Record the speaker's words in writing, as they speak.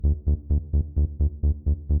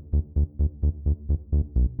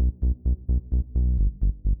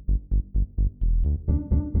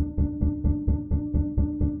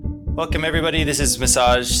Welcome, everybody. This is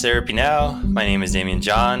Massage Therapy Now. My name is Damien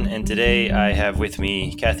John, and today I have with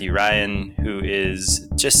me Kathy Ryan, who is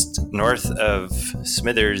just north of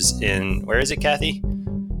Smithers in, where is it, Kathy?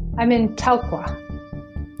 I'm in Telkwa.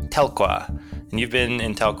 Telkwa. And you've been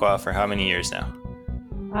in Telkwa for how many years now?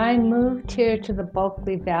 I moved here to the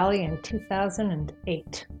Bulkley Valley in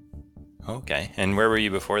 2008. Okay. And where were you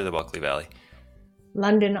before the Bulkley Valley?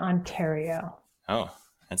 London, Ontario. Oh,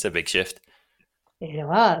 that's a big shift. It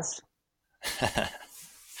was.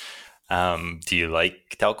 Do you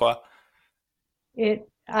like Telkwa?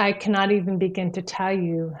 I cannot even begin to tell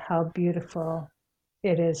you how beautiful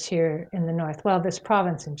it is here in the north. Well, this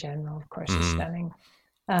province in general, of course, is stunning.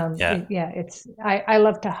 Yeah. I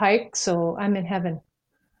love to hike, so I'm in heaven.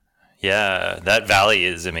 Yeah, that valley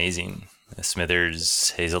is amazing. Smithers,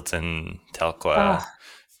 Hazelton, Telkwa.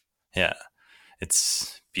 Yeah,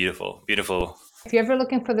 it's beautiful, beautiful. If you're ever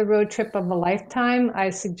looking for the road trip of a lifetime,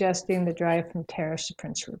 I'm suggesting the drive from Terrace to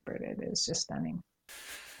Prince Rupert. It is just stunning.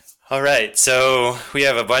 All right, so we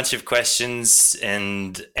have a bunch of questions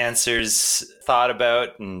and answers thought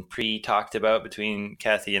about and pre-talked about between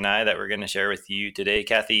Kathy and I that we're going to share with you today.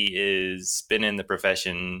 Kathy has been in the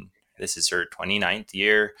profession. This is her 29th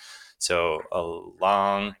year, so a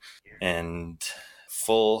long and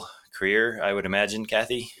full career, I would imagine,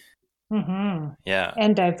 Kathy. Mm-hmm. Yeah.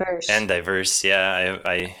 And diverse. And diverse, yeah.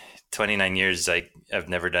 I 29 years, I've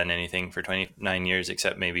never done anything for 29 years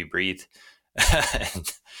except maybe breathe.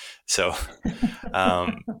 And so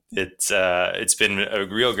it's been a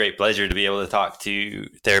real great pleasure to be able to talk to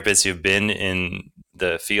therapists who've been in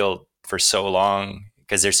the field for so long,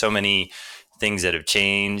 because there's so many things that have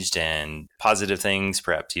changed, and positive things,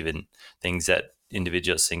 perhaps even things that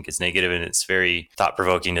individuals think is negative. And it's very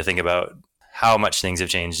thought-provoking to think about how much things have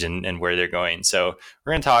changed and where they're going. So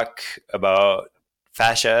we're going to talk about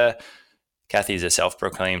fascia. Kathy is a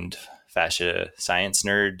self-proclaimed fascia science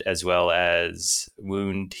nerd, as well as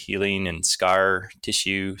wound healing and scar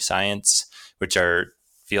tissue science, which are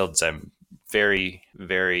fields I'm very,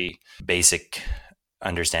 very basic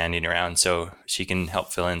understanding around. So she can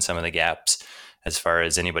help fill in some of the gaps as far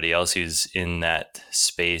as anybody else who's in that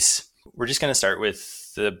space. We're just going to start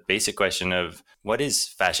with the basic question of what is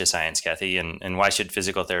fascia science, Kathy, and why should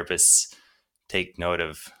physical therapists take note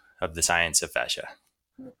of the science of fascia?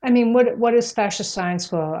 I mean, what is fascia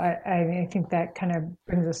science? Well, I think that kind of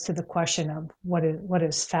brings us to the question of what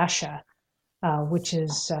is fascia, which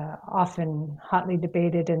is often hotly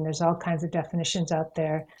debated, and there's all kinds of definitions out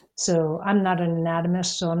there. So I'm not an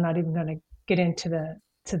anatomist, so I'm not even going to get into the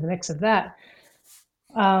mix of that.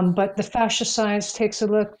 But the fascia science takes a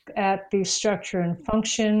look at the structure and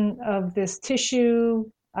function of this tissue.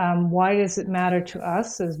 Why does it matter to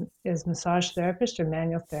us as massage therapists or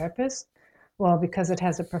manual therapists? Well, because it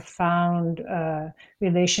has a profound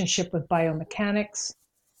relationship with biomechanics,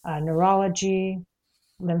 neurology,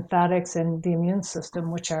 lymphatics, and the immune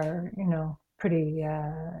system, which are, pretty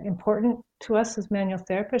important to us as manual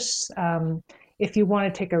therapists. If you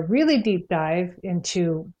want to take a really deep dive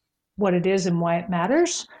into what it is and why it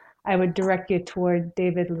matters, I would direct you toward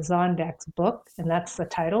David Lozondak's book, and that's the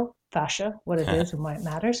title, Fascia, What It Is and Why It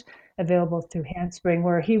Matters, available through Handspring,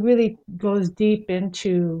 where he really goes deep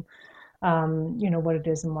into what it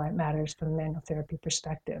is and why it matters from a manual therapy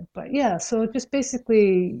perspective. But yeah, so just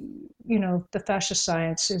basically, the fascia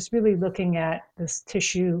science is really looking at this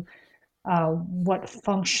tissue, what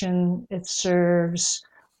function it serves,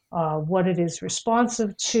 what it is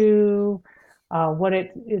responsive to, what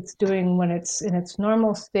it's doing when it's in its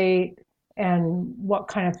normal state, and what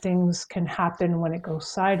kind of things can happen when it goes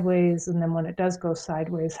sideways. And then when it does go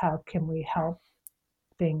sideways, how can we help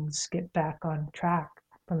things get back on track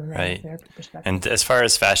from a manual therapy perspective? And as far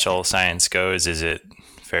as fascial science goes, is it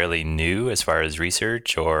fairly new as far as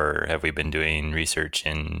research, or have we been doing research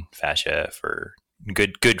in fascia for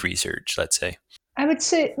good research, let's say? I would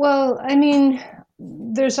say, well, I mean,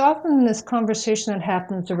 there's often this conversation that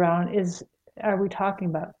happens around are we talking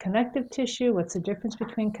about connective tissue? What's the difference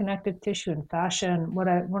between connective tissue and fascia? And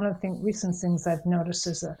one of the recent things I've noticed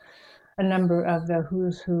is a number of the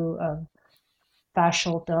who's who of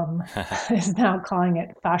fascialdom is now calling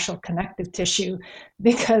it fascial connective tissue,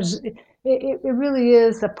 because it really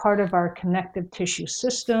is a part of our connective tissue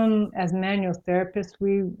system. As manual therapists,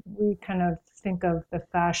 we kind of think of the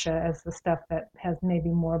fascia as the stuff that has maybe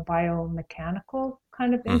more biomechanical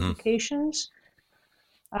kind of implications.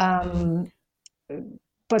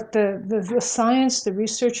 But the science, the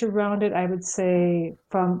research around it, I would say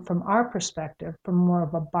from our perspective, from more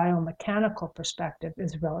of a biomechanical perspective,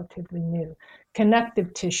 is relatively new.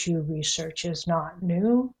 Connective tissue research is not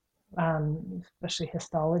new. especially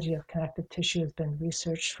histology of connective tissue has been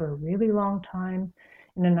researched for a really long time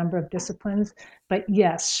in a number of disciplines. But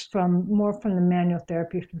yes, from the manual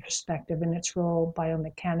therapy perspective and its role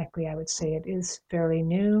biomechanically, I would say it is fairly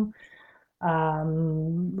new.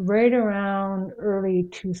 Right around early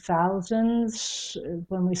 2000s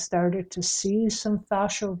when we started to see some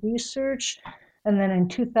fascial research. And then in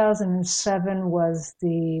 2007 was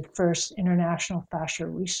the first International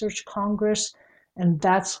Fascial Research Congress. And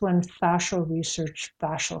that's when fascial research,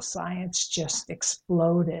 fascial science just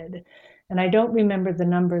exploded. And I don't remember the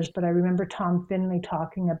numbers, but I remember Tom Finley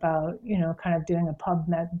talking about, kind of doing a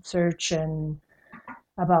PubMed search and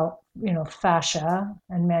about fascia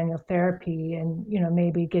and manual therapy and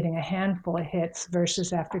maybe getting a handful of hits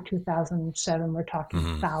versus after 2007 we're talking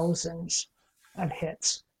Hmm. thousands of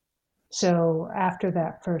hits. So after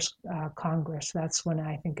that first congress, that's when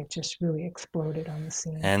I think it just really exploded on the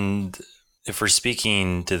scene. And if we're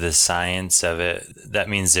speaking to the science of it, that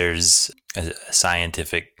means there's a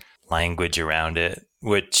scientific language around it,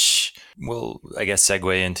 which will, I guess,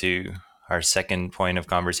 segue into our second point of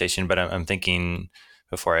conversation. But I'm thinking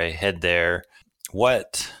before I head there,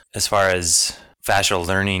 what, as far as fascial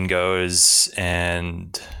learning goes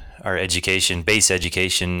and our education, base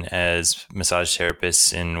education as massage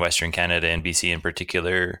therapists in Western Canada and BC in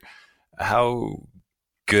particular, how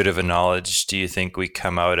good of a knowledge do you think we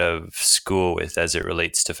come out of school with as it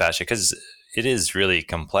relates to fascia? Because it is really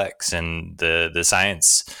complex, and the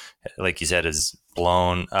science, like you said, is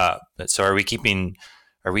blown up. So are we keeping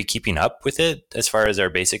up with it as far as our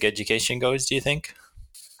basic education goes? Do you think?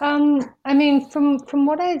 I mean, from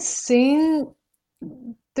what I've seen,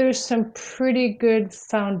 there's some pretty good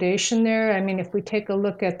foundation there. I mean, if we take a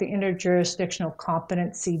look at the interjurisdictional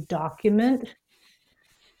competency document,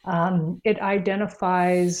 it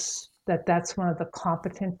identifies that that's one of the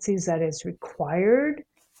competencies that is required.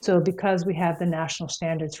 So because we have the national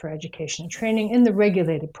standards for education and training in the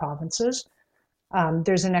regulated provinces,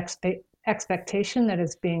 there's an expectation that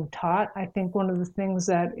is being taught. I think one of the things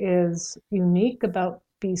that is unique about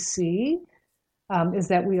BC is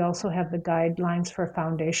that we also have the guidelines for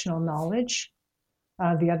foundational knowledge.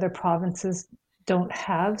 The other provinces don't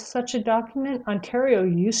have such a document. Ontario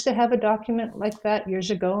used to have a document like that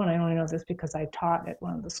years ago, and I only know this because I taught at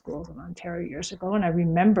one of the schools in Ontario years ago, and I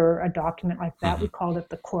remember a document like that. Mm-hmm. We called it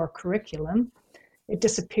the core curriculum. It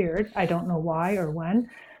disappeared. I don't know why or when.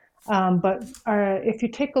 But if you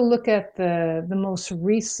take a look at the most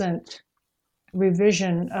recent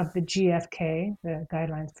revision of the GFK, the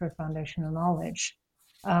Guidelines for Foundational Knowledge,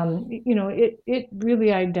 it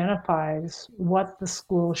really identifies what the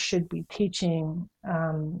school should be teaching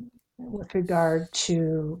with regard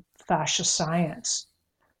to fascia science.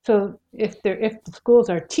 So if the schools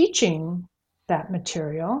are teaching that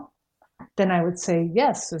material, then I would say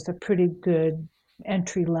yes, there's a pretty good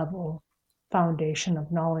entry level foundation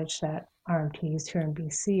of knowledge that RMTs here in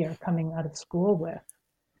BC are coming out of school with.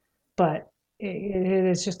 But it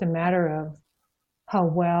is just a matter of how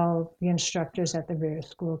well the instructors at the various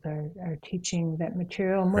schools are teaching that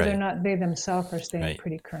material and whether or Right. not they themselves are staying Right.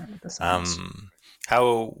 pretty current with the science. Um,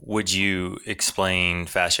 how would you explain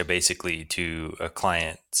fascia basically to a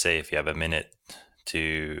client? Say, if you have a minute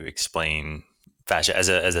to explain fascia as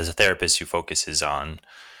a therapist who focuses on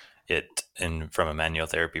it, and from a manual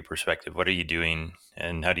therapy perspective, what are you doing,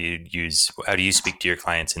 and how do you speak to your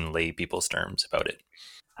clients in lay people's terms about it?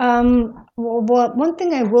 Well, one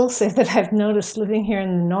thing I will say that I've noticed living here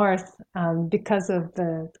in the north, because of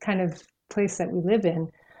the kind of place that we live in,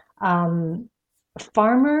 um,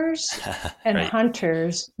 farmers and Right.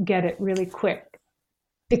 hunters get it really quick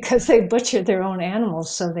because they butcher their own animals,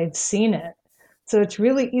 so they've seen it. So it's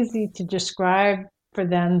really easy to describe for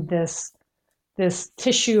them this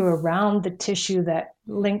tissue around the tissue that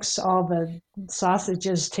links all the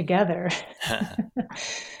sausages together.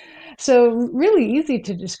 So really easy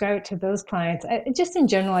to describe it to those clients. Just in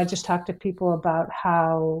general, I just talk to people about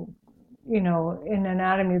how, in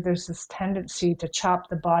anatomy, there's this tendency to chop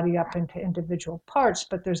the body up into individual parts,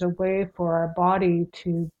 but there's a way for our body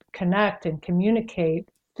to connect and communicate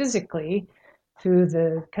physically through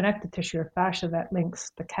the connective tissue or fascia that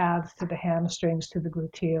links the calves to the hamstrings to the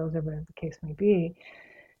gluteals, or whatever the case may be.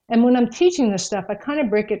 And when I'm teaching this stuff, I kind of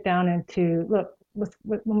break it down into, look,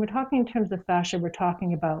 when we're talking in terms of fascia, we're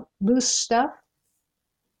talking about loose stuff,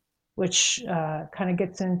 which kind of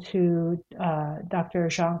gets into Dr.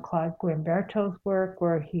 Jean-Claude Guimberto's work,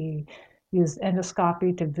 where he used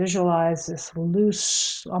endoscopy to visualize this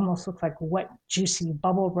loose, almost looks like wet, juicy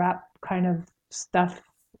bubble wrap kind of stuff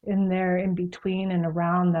in there in between and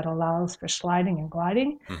around that allows for sliding and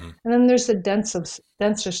gliding. Mm-hmm. And then there's the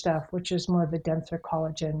denser stuff, which is more the denser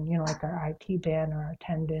collagen, like our IT band or our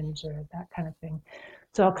tendons or that kind of thing.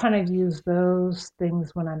 So I'll kind of use those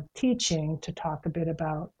things when I'm teaching to talk a bit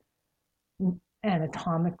about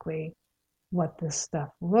anatomically what this stuff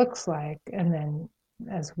looks like, and then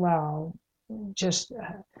as well, just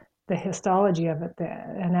the histology of it, the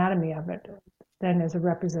anatomy of it, then is a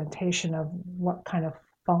representation of what kind of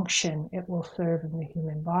function it will serve in the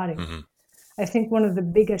human body. Mm-hmm. I think one of the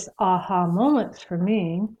biggest aha moments for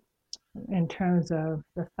me in terms of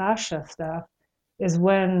the fascia stuff is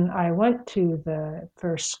when I went to the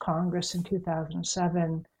first Congress in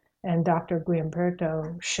 2007 and Dr.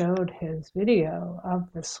 Guimberto showed his video of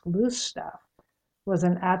this loose stuff. Was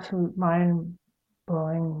an absolute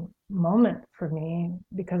mind-blowing moment for me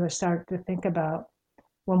because I started to think about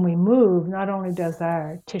when we move, not only does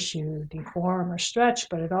our tissue deform or stretch,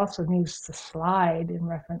 but it also needs to slide in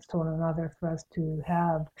reference to one another for us to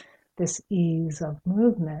have this ease of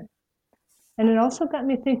movement. And it also got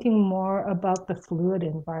me thinking more about the fluid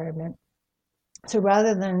environment. So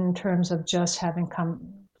rather than in terms of just having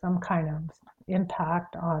some kind of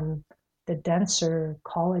impact on the denser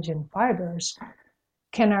collagen fibers,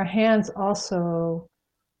 can our hands also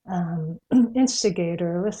instigate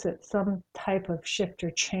or elicit some type of shift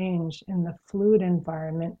or change in the fluid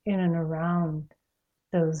environment in and around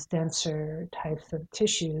those denser types of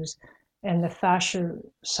tissues? And the fascia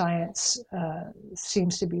science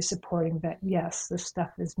seems to be supporting that, yes, this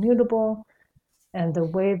stuff is mutable. And the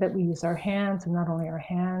way that we use our hands, and not only our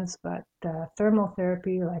hands, but thermal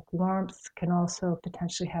therapy like warmth can also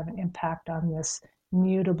potentially have an impact on this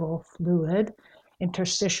mutable fluid,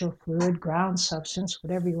 interstitial fluid, ground substance,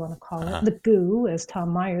 whatever you want to call it, the goo, as Tom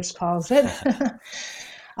Myers calls it.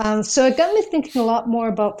 So it got me thinking a lot more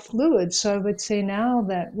about fluids. So I would say now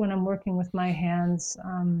that when I'm working with my hands,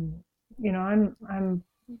 I'm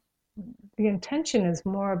the intention is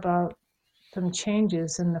more about some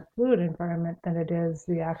changes in the fluid environment than it is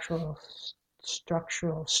the actual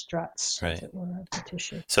structural struts, as Right. it were, of the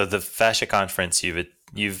tissue. So the fascia conference, have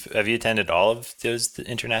you attended all of those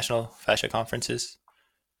international fascia conferences?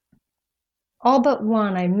 All but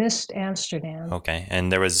one. I missed Amsterdam. Okay,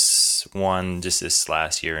 and there was one just this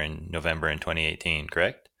last year in November in 2018,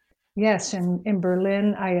 correct? Yes, in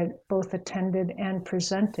Berlin, I had both attended and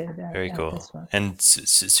presented Very at cool. this one. And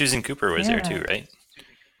Susan Cooper was there too, Yeah. right?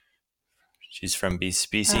 She's from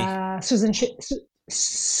BC. Susan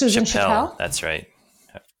Chappelle, Chappelle? that's right.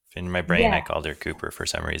 In my brain, I Yeah. called her Cooper for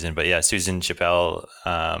some reason, but yeah, Susan Chappelle.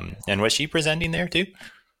 And was she presenting there too?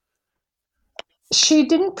 She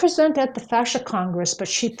didn't present at the Fascia Congress, but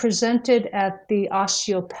she presented at the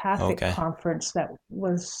osteopathic Okay, conference that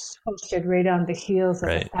was hosted right on the heels of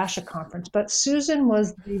the right. Fascia Conference. But Susan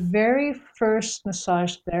was the very first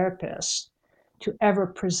massage therapist to ever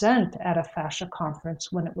present at a Fascia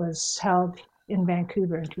Conference when it was held in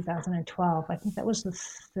Vancouver in 2012. I think that was the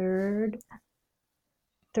third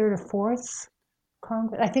or fourth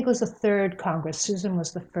Congress. I think it was the third Congress. Susan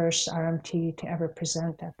was the first RMT to ever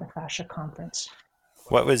present at the Fascia Conference.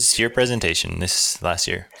 What was your presentation this last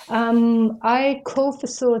year? I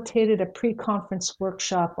co-facilitated a pre-conference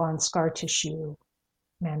workshop on scar tissue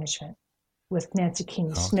management with Nancy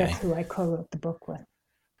Keeney Smith, Okay. who I co-wrote the book with.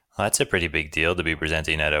 Well, that's a pretty big deal to be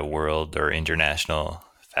presenting at a world or international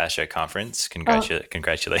fascia conference. Uh,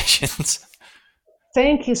 Congratulations.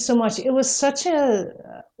 Thank you so much. It was such a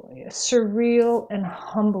surreal and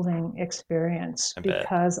humbling experience I bet.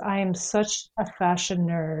 because I am such a fashion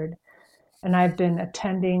nerd and I've been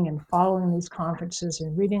attending and following these conferences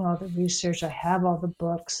and reading all the research. I have all the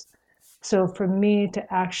books. So for me to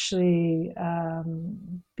actually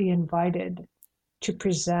be invited to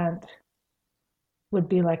present would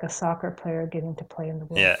be like a soccer player getting to play in the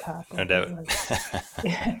World Yeah, Cup. no It doubt.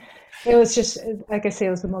 was, it was just like I say,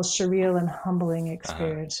 it was the most surreal and humbling Uh-huh.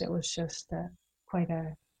 experience. It was just quite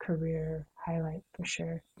a career highlight for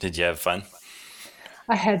sure. Did you have fun?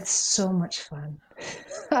 I had so much fun.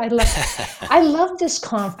 I love I love this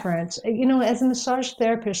conference. As a massage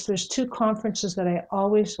therapist, there's two conferences that I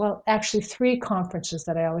always, well, actually three conferences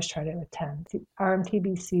that I always try to attend. The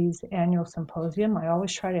RMTBC's annual symposium, I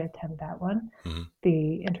always try to attend that one. Mm-hmm.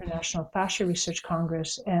 The International Fascia Research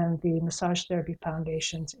Congress and the Massage Therapy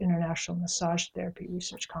Foundation's International Massage Therapy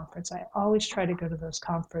Research Conference. I always try to go to those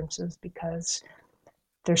conferences because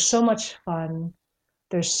they're so much fun.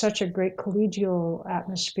 There's such a great collegial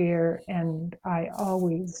atmosphere, and I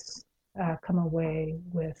always come away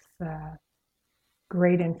with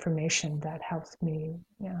great information that helps me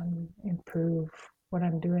improve what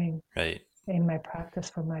I'm doing. Right. in my practice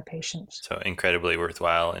for my patients. So incredibly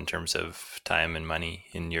worthwhile in terms of time and money,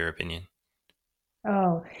 in your opinion.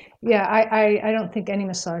 Oh, yeah, I don't think any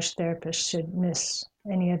massage therapist should miss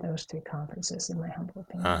any of those three conferences, in my humble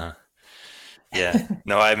opinion. Uh-huh. Yeah.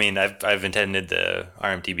 No, I mean, I've attended the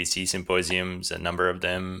RMTBC symposiums, a number of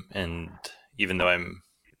them, and even though I'm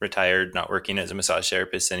retired, not working as a massage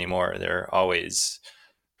therapist anymore, they're always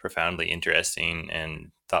profoundly interesting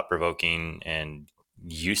and thought provoking and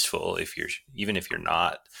useful if you're even if you're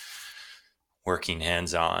not working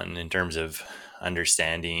hands on in terms of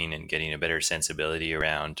understanding and getting a better sensibility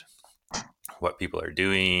around what people are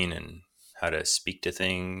doing and how to speak to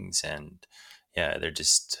things. And yeah, they're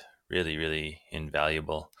just really, really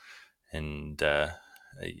invaluable. And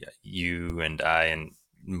you and I and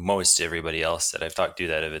most everybody else that I've talked to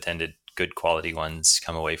that have attended good quality ones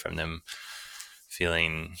come away from them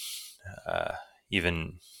feeling uh,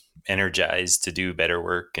 even energized to do better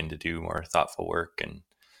work and to do more thoughtful work. And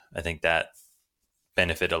I think that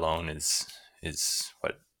benefit alone is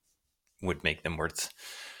what would make them worth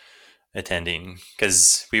attending.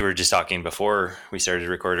 Because we were just talking before we started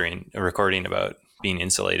recording about being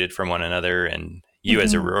insulated from one another, and you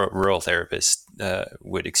as a Hmm. rural therapist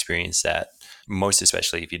would experience that most,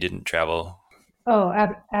 especially if you didn't travel. Oh,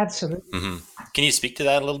 absolutely. Hmm. Can you speak to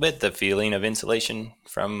that a little bit? The feeling of insulation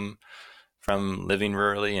from living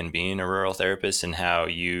rurally and being a rural therapist, and how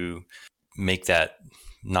you make that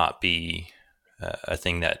not be a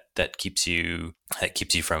thing that keeps you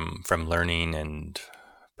from learning and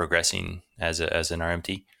progressing as an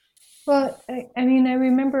RMT. Well, I mean, I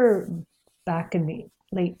remember back in the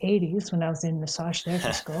late 80s when I was in massage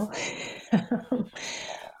therapy school.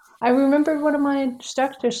 I remember one of my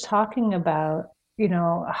instructors talking about,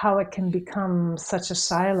 how it can become such a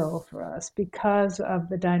silo for us because of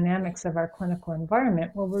the dynamics of our clinical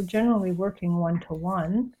environment where we're generally working one to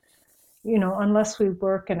one, unless we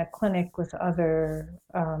work in a clinic with other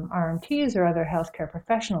RMTs or other healthcare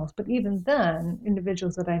professionals. But even then,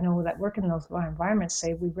 individuals that I know that work in those environments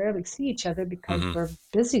say we rarely see each other because Hmm. we're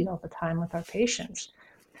busy all the time with our patients.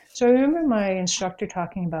 So I remember my instructor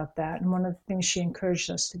talking about that. And one of the things she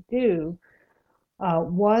encouraged us to do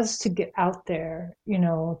was to get out there,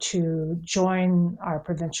 to join our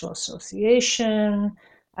provincial association,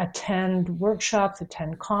 attend workshops,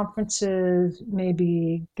 attend conferences,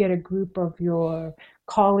 maybe get a group of your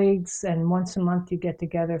colleagues, and once a month you get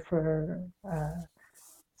together for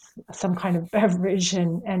some kind of beverage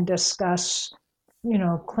and discuss,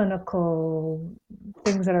 clinical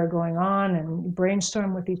things that are going on and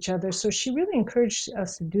brainstorm with each other. So she really encouraged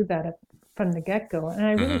us to do that from the get go. And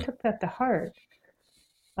I really Hmm. took that to heart.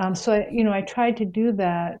 So I tried to do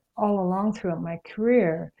that all along throughout my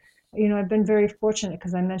career. I've been very fortunate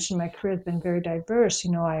because I mentioned my career has been very diverse.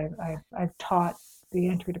 I've taught the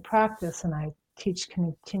entry to practice, and I teach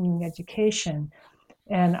continuing education,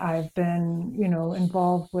 and I've been,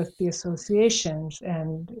 involved with the associations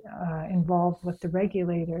and involved with the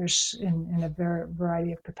regulators in a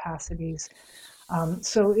variety of capacities.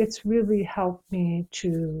 So it's really helped me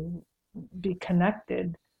to be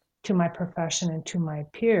connected to my profession and to my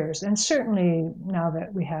peers. And certainly now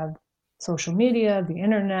that we have social media, the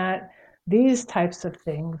internet, these types of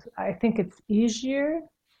things, I think it's easier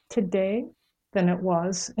today than it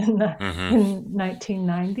was Hmm. in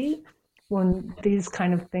 1990 when these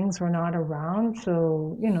kind of things were not around.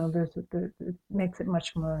 So, it makes it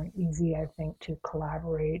much more easy, I think, to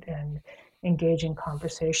collaborate and engage in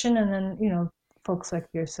conversation. And then, folks like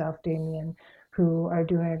yourself, Damien, who are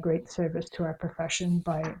doing a great service to our profession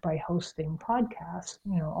by hosting podcasts,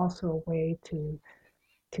 also a way to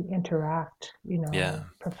interact, Yeah,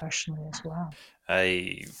 professionally as well.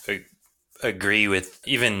 I agree with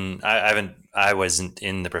even I wasn't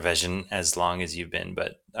in the profession as long as you've been,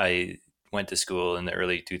 but I went to school in the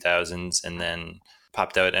early 2000s and then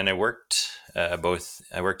popped out and I worked both.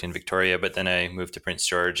 I worked in Victoria, but then I moved to Prince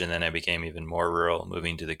George, and then I became even more rural,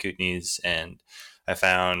 moving to the Kootenays. And I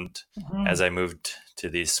found as Mhm. I moved to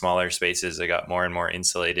these smaller spaces, I got more and more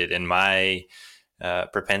insulated. And my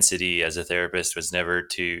propensity as a therapist was never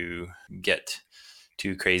to get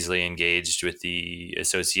too crazily engaged with the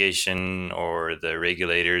association or the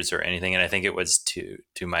regulators or anything. And I think it was to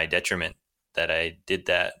my detriment that I did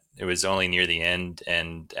that. It was only near the end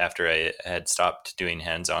and after I had stopped doing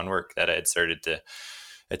hands-on work that I had started to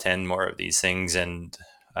attend more of these things, and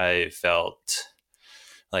I felt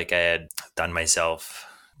like I had done myself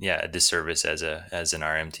a disservice as an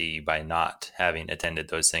RMT by not having attended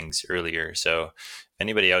those things earlier. So if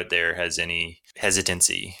anybody out there has any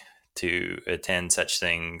hesitancy to attend such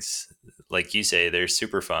things, like you say, they're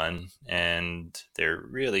super fun and they're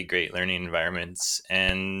really great learning environments.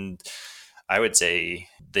 And I would say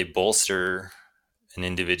they bolster an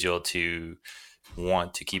individual to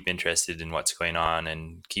want to keep interested in what's going on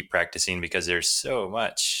and keep practicing, because there's so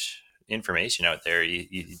much information out there.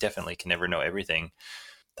 You definitely can never know everything.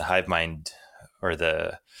 The hive mind, or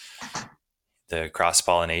the cross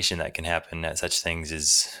pollination that can happen at such things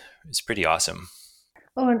is pretty awesome.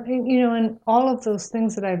 Oh, and all of those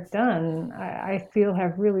things that I've done, I feel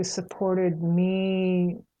have really supported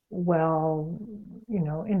me well,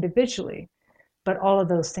 individually. But all of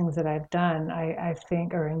those things that I've done, I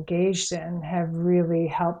think, or engaged in, have really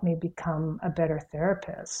helped me become a better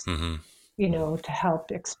therapist, Mm-hmm. to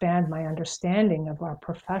help expand my understanding of our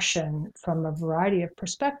profession from a variety of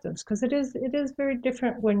perspectives. Because it is very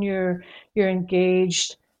different when you're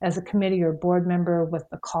engaged as a committee or board member with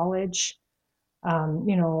the college. um,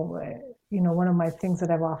 you know, One of my things that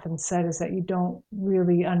I've often said is that you don't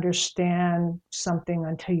really understand something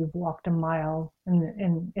until you've walked a mile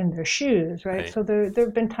in their shoes, right? Right. So there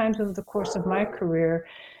have been times over the course of my career,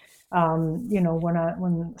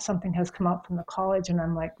 when something has come up from the college, and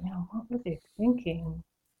I'm like, what were they thinking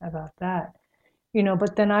about that?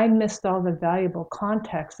 But then I missed all the valuable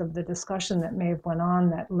context of the discussion that may have went on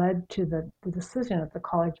that led to the decision that the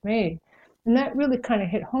college made. And that really kind of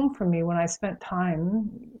hit home for me when I spent time,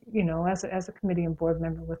 as a committee and board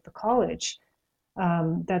member with the college,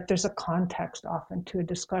 that there's a context often to a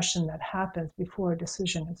discussion that happens before a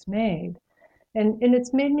decision is made. And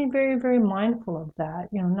it's made me very, very mindful of that,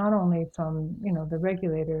 not only from, the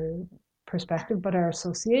regulator perspective, but our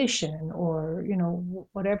association, or,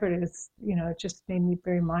 whatever it is, it just made me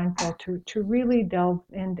very mindful to really delve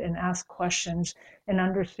in and ask questions and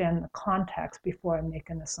understand the context before I make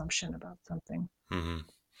an assumption about something. Mm-hmm.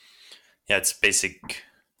 Yeah, it's basic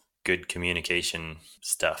good communication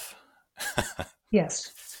stuff.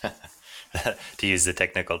 Yes. To use the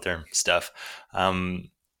technical term, stuff. Um,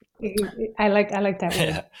 I like that word.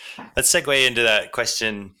 yeah. Let's segue into that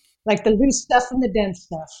question. Like the loose stuff and the dense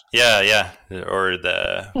stuff. Yeah, yeah. Or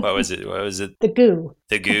the what was it? What was it? The goo.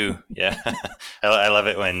 The goo. Yeah, I love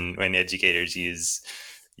it when educators use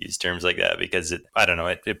terms like that, because I don't know,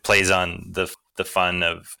 it plays on the fun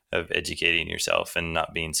of educating yourself and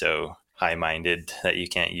not being so high minded that you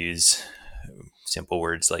can't use simple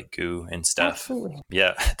words like goo and stuff. Absolutely.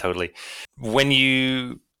 Yeah, totally. When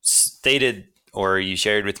you stated, or you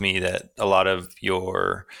shared with me, that a lot of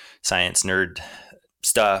your science nerd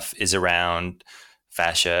stuff is around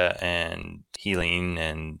fascia and healing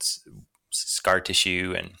and scar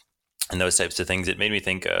tissue and those types of things, it made me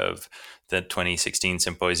think of the 2016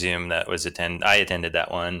 symposium that was I attended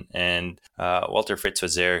that one, and Walter Fritz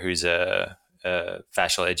was there, who's a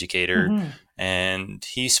fascial educator, Mm-hmm. and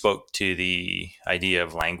he spoke to the idea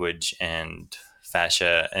of language and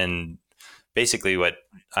fascia. And basically, what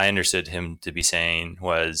I understood him to be saying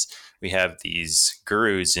was, we have these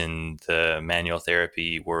gurus in the manual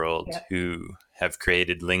therapy world Yeah. who have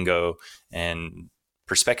created lingo and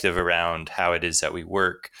perspective around how it is that we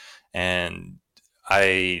work. And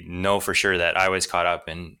I know for sure that I was caught up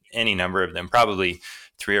in any number of them. Probably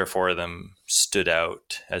three or four of them stood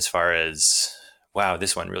out as far as, wow,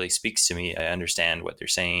 this one really speaks to me. I understand what they're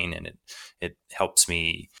saying, and it helps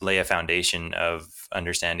me lay a foundation of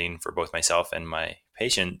understanding for both myself and my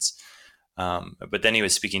patients. But then he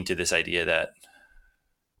was speaking to this idea that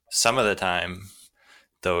some of the time,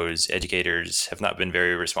 those educators have not been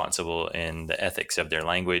very responsible in the ethics of their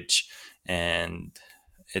language. And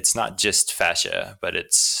it's not just fascia, but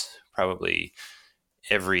it's probably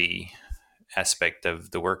every aspect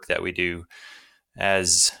of the work that we do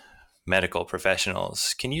as medical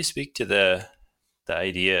professionals. Can you speak to the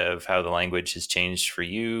idea of how the language has changed for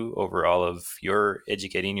you over all of your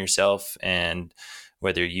educating yourself, and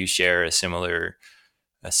whether you share a similar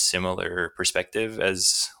perspective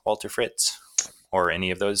as Walter Fritz or any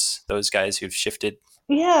of those guys who've shifted?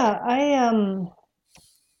 Yeah, I'm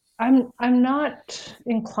not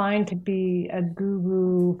inclined to be a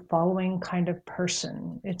guru following kind of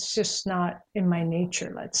person. It's just not in my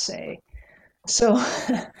nature, let's say. So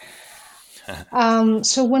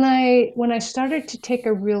so when I started to take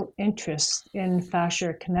a real interest in fascia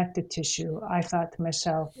or connective tissue, I thought to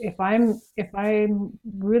myself, if I'm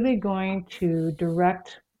really going to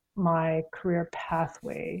direct my career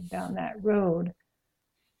pathway down that road,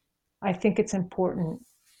 I think it's important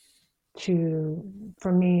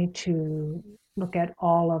for me to look at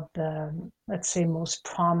all of the, let's say, most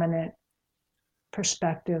prominent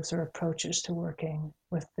perspectives or approaches to working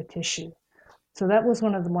with the tissue. So that was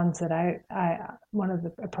one of the ones that one of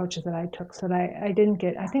the approaches that I took. So that I didn't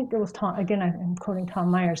get, I think it was Tom, again, I'm quoting Tom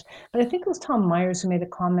Myers, but I think it was Tom Myers who made a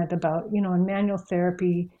comment about, in manual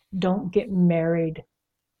therapy, don't get married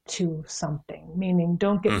to something, meaning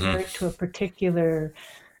don't get Hmm. married to a particular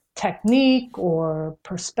technique or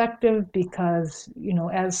perspective because,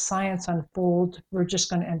 as science unfolds, we're just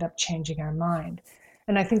going to end up changing our mind.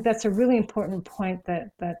 And I think that's a really important point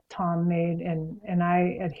that Tom made, and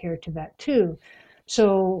I adhere to that too.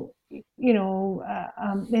 So,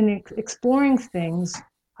 in exploring things,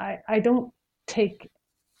 I don't take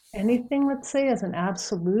anything, let's say, as an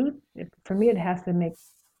absolute. For me, it has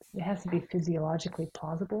to be physiologically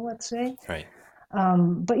plausible, let's say. Right.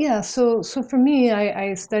 But yeah, so for me,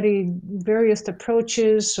 I studied various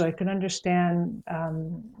approaches so I could understand,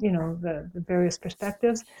 the various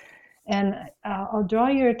perspectives. And I'll draw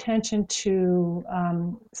your attention to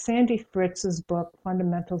Sandy Fritz's book,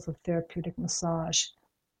 Fundamentals of Therapeutic Massage.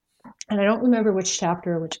 And I don't remember which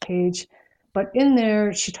chapter or which page, but in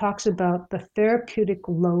there she talks about the therapeutic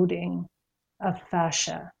loading of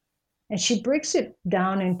fascia. And she breaks it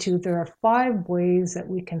down into there are 5 ways that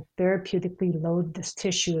we can therapeutically load this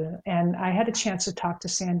tissue. And I had a chance to talk to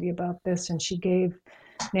Sandy about this, and she gave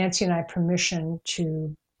Nancy and I permission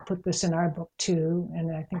to put this in our book too.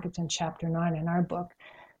 And I think it's in chapter 9 in our book.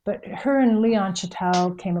 But her and Leon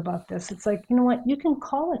Chital came about this. It's like, you know what, you can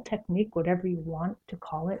call a technique whatever you want to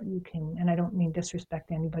call it. You can, and I don't mean disrespect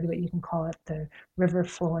to anybody, but you can call it the river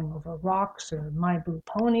flowing over rocks or my blue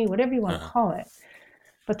pony, whatever you want to Uh-huh. call it.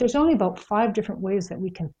 But there's only about 5 different ways that we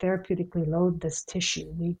can therapeutically load this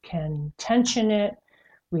tissue. We can tension it,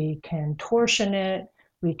 we can torsion it,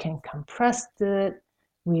 we can compress it,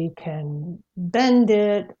 we can bend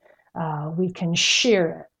it, we can shear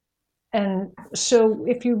it. And so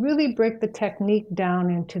if you really break the technique down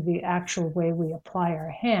into the actual way we apply our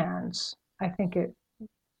hands, I think it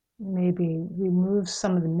maybe removes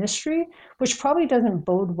some of the mystery, which probably doesn't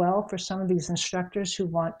bode well for some of these instructors who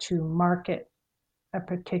want to market a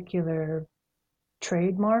particular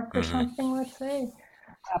trademark or Hmm. something, let's say,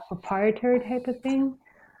 a proprietary type of thing.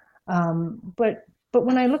 But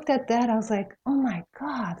when I looked at that, I was like, oh my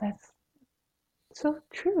God, that's so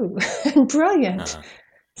true and brilliant. Uh-huh.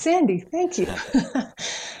 Sandy, thank you.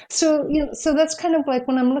 So, so that's kind of like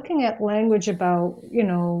when I'm looking at language about,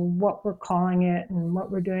 what we're calling it and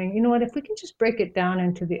what we're doing, you know what, if we can just break it down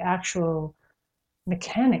into the actual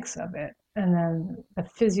mechanics of it and then the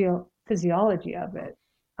physiology of it,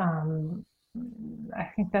 um, I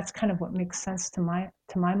think that's kind of what makes sense to my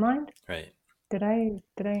mind. Right. Did I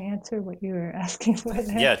answer what you were asking for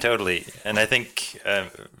there? Yeah, totally. And I think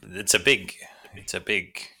it's a big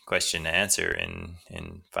question to answer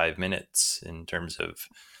in 5 minutes in terms of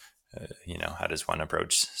how does one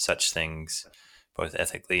approach such things both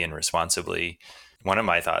ethically and responsibly. One of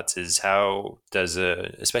my thoughts is how does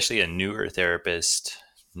especially a newer therapist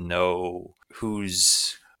know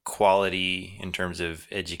who's quality in terms of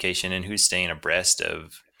education and who's staying abreast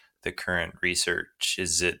of the current research?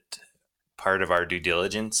 Is it part of our due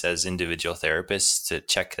diligence as individual therapists to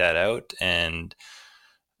check that out? And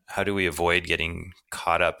how do we avoid getting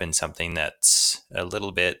caught up in something that's a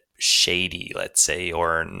little bit shady, let's say,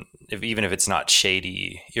 or even if it's not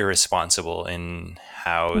shady, irresponsible in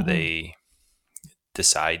how Hmm. they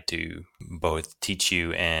decide to both teach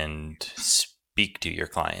you and speak to your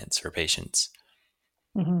clients or patients?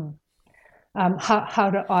 Hmm. How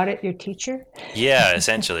to audit your teacher? Yeah,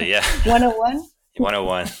 essentially. Yeah. 101.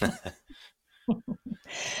 101.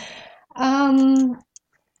 Um,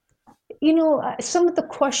 some of the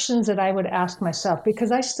questions that I would ask myself,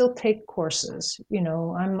 because I still take courses,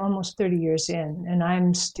 I'm almost 30 years in, and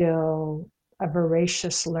I'm still a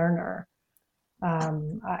voracious learner.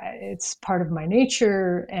 It's part of my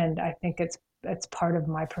nature, and I think it's part of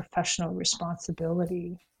my professional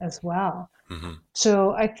responsibility as well. Hmm.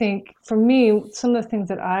 So I think for me, some of the things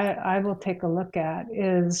that I will take a look at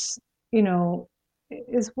you know,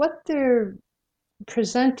 is what they're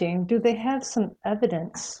presenting. Do they have some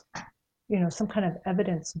evidence, some kind of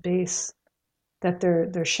evidence base that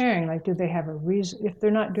they're sharing? Like, do they have a reason if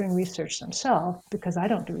they're not doing research themselves? Because I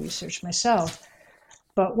don't do research myself.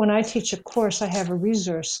 But when I teach a course, I have a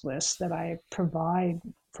resource list that I provide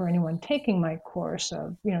for anyone taking my course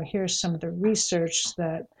of, here's some of the research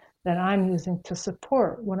that I'm using to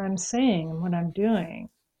support what I'm saying and what I'm doing.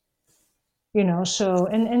 So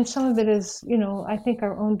and some of it is, I think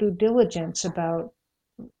our own due diligence about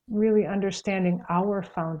really understanding our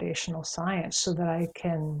foundational science so that I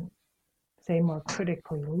can say more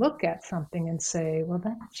critically look at something and say, well,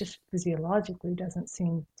 that just physiologically doesn't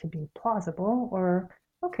seem to be plausible, or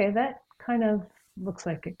okay, that kind of looks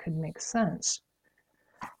like it could make sense.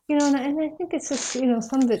 And I think it's just,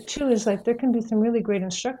 some of it too is like there can be some really great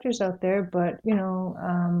instructors out there, but,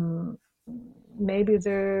 maybe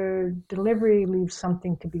their delivery leaves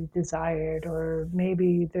something to be desired, or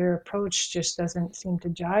maybe their approach just doesn't seem to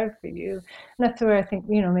jive for you. And that's where I think,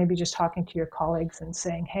 maybe just talking to your colleagues and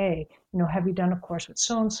saying, hey, have you done a course with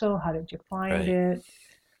so and so? How did you find Right. it?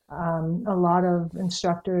 A lot of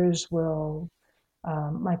instructors will,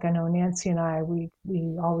 like I know Nancy and I, we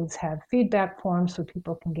always have feedback forms so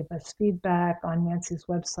people can give us feedback. On Nancy's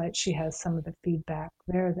website, she has some of the feedback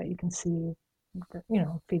there that you can see,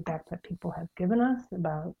 feedback that people have given us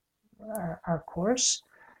about our course.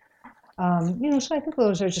 So I think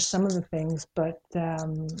those are just some of the things, but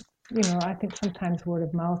I think sometimes word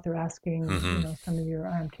of mouth or asking, Hmm. some of your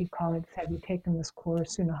RMT colleagues, have you taken this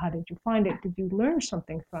course? How did you find it? Did you learn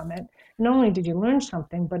something from it? Not only did you learn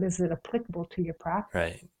something, but is it applicable to your practice?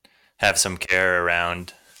 Right. Have some care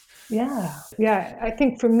around. Yeah, yeah. I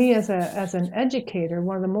think for me as an educator,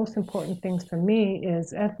 one of the most important things for me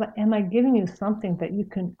is, am I giving you something that you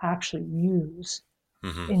can actually use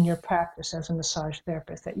Hmm. in your practice as a massage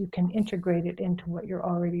therapist, that you can integrate it into what you're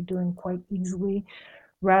already doing quite easily,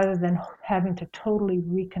 rather than having to totally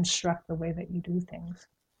reconstruct the way that you do things.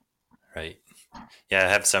 Right. Yeah,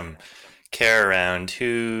 have some care around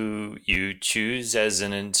who you choose as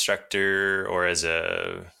an instructor or as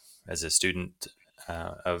a student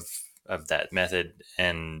of that method,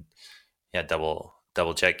 and yeah, double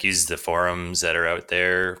check. Use the forums that are out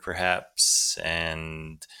there, perhaps,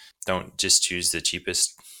 and don't just choose the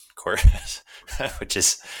cheapest course, which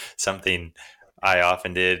is something I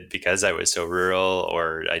often did because I was so rural,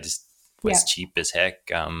 or I just was Yeah, cheap as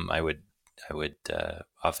heck. I would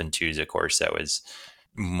often choose a course that was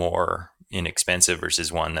more inexpensive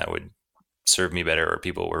versus one that would serve me better or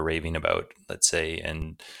people were raving about, let's say.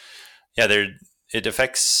 And yeah, there it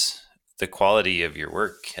affects the quality of your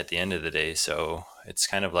work at the end of the day. So it's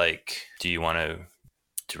kind of like, do you want to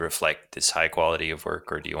reflect this high quality of work,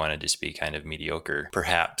 or do you want to just be kind of mediocre?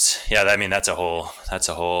 Perhaps. Yeah, I mean that's a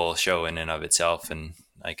whole show in and of itself, and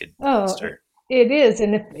I could oh, start. it is.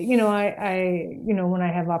 And if when I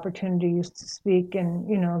have opportunities to speak, and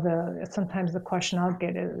the sometimes the question I'll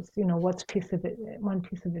get is, what's one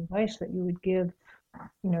piece of advice that you would give,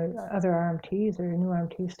 other RMTs or new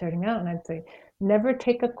RMTs starting out? And I'd say, never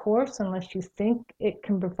take a course unless you think it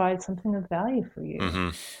can provide something of value for you. Hmm.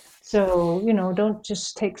 So, don't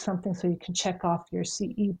just take something so you can check off your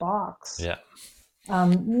CE box. Yeah.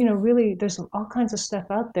 Really, there's all kinds of stuff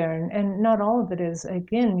out there, and not all of it is,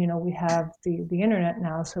 again, we have the internet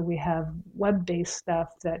now, so we have web-based stuff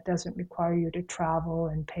that doesn't require you to travel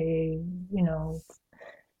and pay,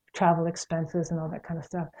 travel expenses and all that kind of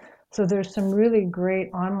stuff. So there's some really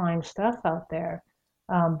great online stuff out there.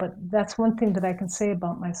 But that's one thing that I can say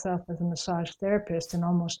about myself as a massage therapist in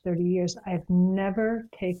almost 30 years. I've never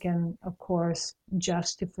taken a course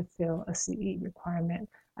just to fulfill a CE requirement.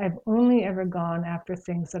 I've only ever gone after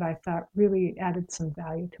things that I thought really added some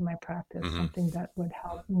value to my practice, Hmm. something that would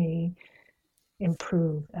help me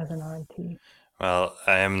improve as an RMT. Well,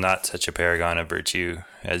 I am not such a paragon of virtue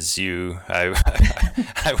as you. I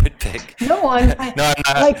I would pick. No, No, I'm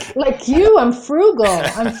not. like you. I'm frugal.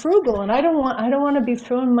 I'm frugal, and I don't want to be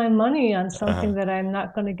throwing my money on Uh, something that I'm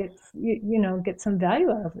not going to get some value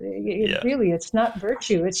out of. yeah. Really, it's not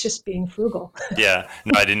virtue. It's just being frugal. Yeah,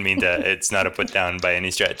 no, I didn't mean to. It's not a put down by any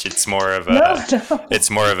stretch. It's more of No, a, no. it's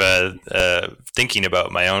more of a, thinking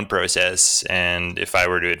about my own process. And if I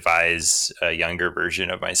were to advise a younger version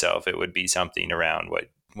of myself, it would be something around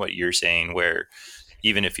what you're saying, where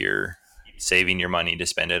even if you're saving your money to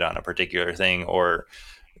spend it on a particular thing, or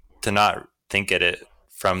to not think at it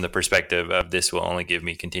from the perspective of this will only give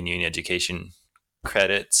me continuing education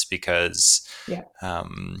credits, because Yeah.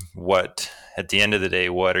 what at the end of the day,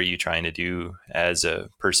 what are you trying to do as a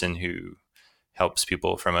person who helps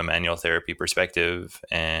people from a manual therapy perspective?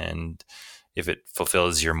 And if it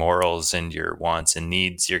fulfills your morals and your wants and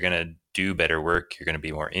needs, you're going to do better work. You're going to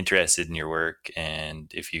be more interested in your work.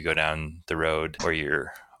 And if you go down the road where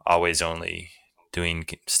you're always only doing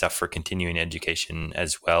stuff for continuing education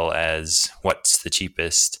as well as what's the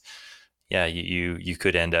cheapest, yeah, you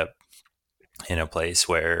could end up in a place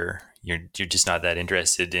where you're just not that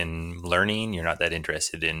interested in learning. You're not that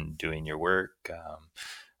interested in doing your work.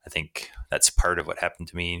 I think that's part of what happened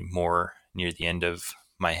to me more near the end of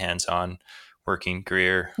my hands-on working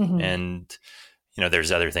career. Hmm. And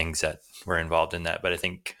there's other things that were involved in that, but I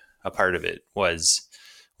think a part of it was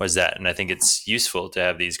that. And I think it's useful to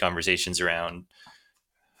have these conversations around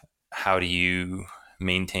how do you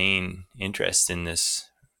maintain interest in this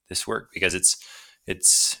work, because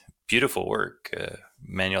it's beautiful work.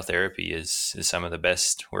 Manual therapy is some of the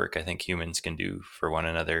best work I think humans can do for one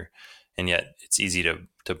another, and yet it's easy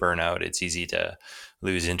to burn out. It's easy to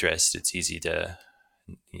lose interest. It's easy to,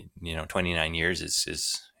 29 years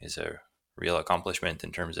is a real accomplishment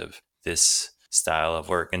in terms of this style of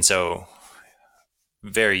work. And so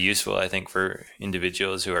very useful, I think, for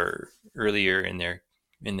individuals who are earlier in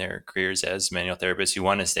their careers as manual therapists who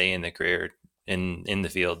want to stay in the career in the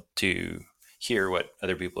field, to hear what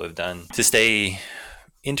other people have done to stay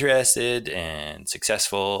interested and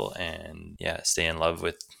successful, and stay in love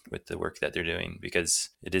with the work that they're doing, because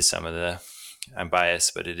it is some of the, I'm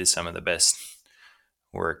biased, but it is some of the best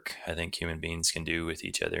work I think human beings can do with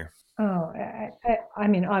each other. Oh, I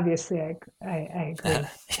mean, obviously, I agree.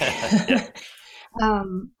 Yeah.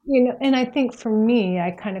 And I think for me,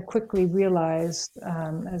 I kind of quickly realized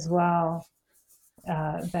as well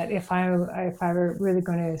that if I were really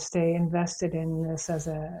going to stay invested in this as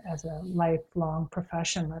a lifelong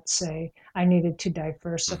profession, let's say, I needed to Mm-hmm.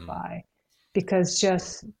 diversify, because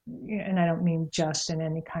just, and I don't mean just in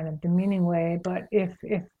any kind of demeaning way, but if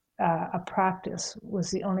a practice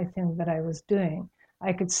was the only thing that I was doing,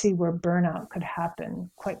 I could see where burnout could happen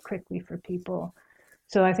quite quickly for people.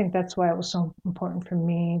 So I think that's why it was so important for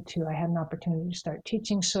me to, I had an opportunity to start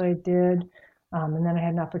teaching, so I did. And then I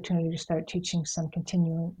had an opportunity to start teaching some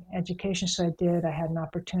continuing education, so I did. I had an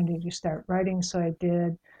opportunity to start writing, so I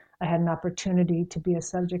did. I had an opportunity to be a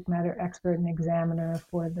subject matter expert and examiner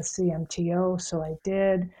for the CMTO, so I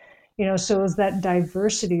did. So it was that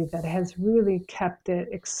diversity that has really kept it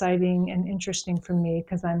exciting and interesting for me,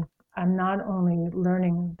 because I'm not only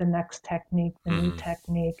learning the next technique, the new Mm-hmm.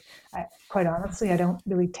 technique. Quite honestly, I don't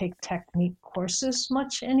really take technique courses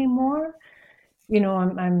much anymore.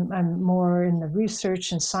 I'm more in the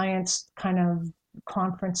research and science kind of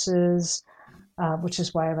conferences, which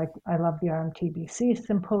is why I love the RMTBC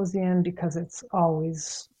symposium, because it's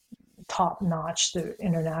always top notch. The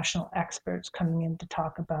international experts coming in to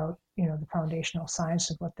talk about the foundational science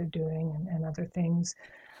of what they're doing, and other things,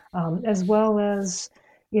 as well as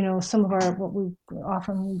some of our, what we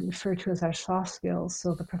often refer to as our soft skills,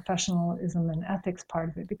 so the professionalism and ethics part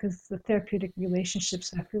of it, because the therapeutic relationship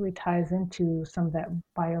stuff really ties into some of that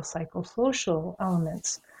biopsychosocial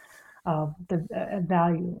elements of the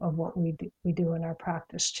value of what we do in our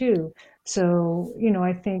practice too. So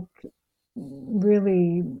I think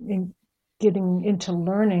really getting into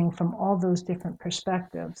learning from all those different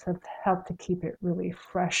perspectives have helped to keep it really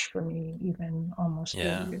fresh for me, even almost 30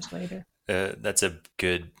 Yeah. years later. That's a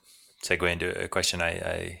good segue into a question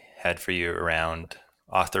I had for you around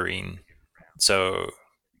authoring. So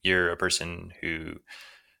you're a person who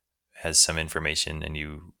has some information and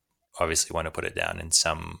you obviously want to put it down in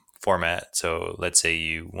some format. So let's say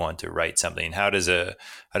you want to write something. How does a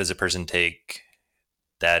person take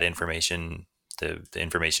that information, the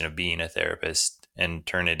information of being a therapist, and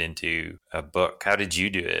turn it into a book? How did you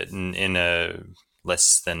do it in a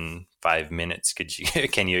less than 5 minutes? Could you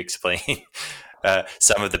can you explain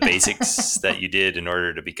some of the basics that you did in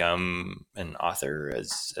order to become an author,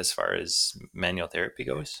 as far as manual therapy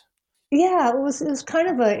goes? Yeah, it was kind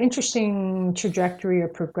of an interesting trajectory or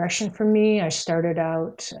progression for me. I started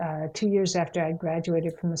out 2 years after I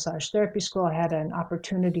graduated from massage therapy school. I had an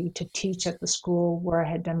opportunity to teach at the school where I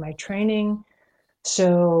had done my training.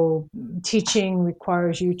 So teaching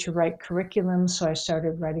requires you to write curriculum. So I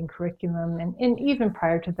started writing curriculum. And even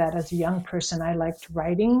prior to that, as a young person, I liked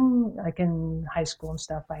writing. Like in high school and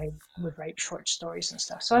stuff, I would write short stories and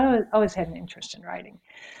stuff. So I always had an interest in writing.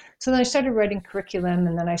 So then I started writing curriculum,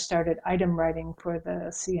 and then I started item writing for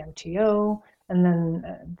the CMTO. And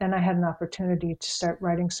then I had an opportunity to start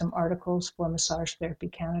writing some articles for Massage Therapy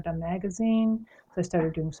Canada magazine. So I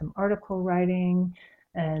started doing some article writing,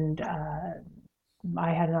 and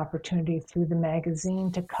I had an opportunity through the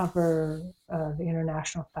magazine to cover the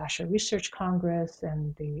International Fascia Research Congress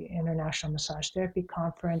and the International Massage Therapy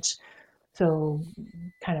Conference. So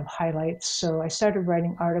kind of highlights. So I started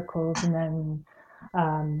writing articles, and then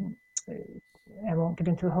um, I won't get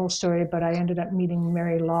into the whole story, but I ended up meeting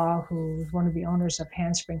Mary Law, who's one of the owners of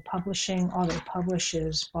Handspring Publishing. All they publish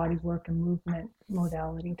is body work and movement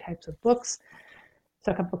modality types of books.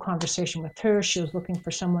 Took up a conversation with her. She was looking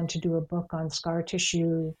for someone to do a book on scar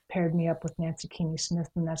tissue, paired me up with Nancy Keeney Smith,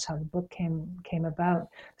 and that's how the book came about.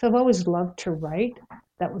 So I've always loved to write.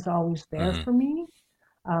 That was always there Mm-hmm. for me.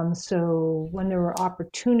 So when there were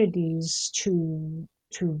opportunities to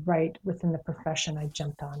write within the profession, I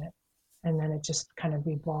jumped on it. And then it just kind of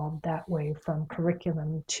evolved that way, from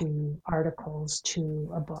curriculum to articles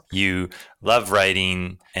to a book. You love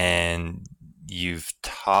writing, and you've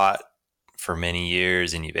taught for many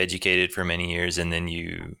years, and you've educated for many years, and then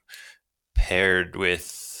you paired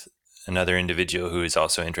with another individual who is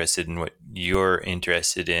also interested in what you're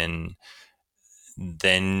interested in,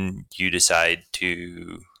 then you decide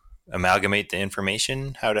to amalgamate the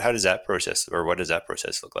information. How does that process, or what does that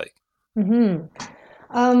process look like? Hmm.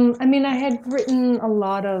 I mean, I had written a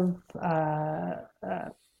lot of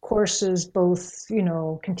courses, both,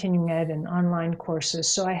 continuing ed and online courses.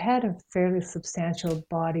 So I had a fairly substantial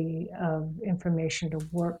body of information to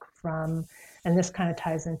work from. And this kind of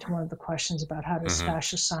ties into one of the questions about how does Mm-hmm.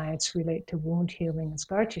 fascia science relate to wound healing and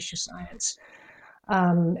scar tissue science.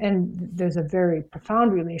 And there's a very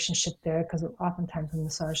profound relationship there, because oftentimes when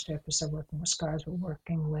massage therapists are working with scars, we're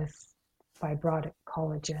working with fibrotic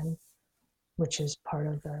collagen, which is part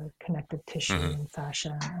of the connective tissue Mm-hmm. and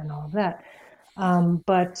fascia and all of that.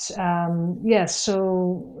 Yes,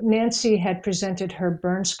 so Nancy had presented her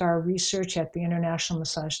burn scar research at the International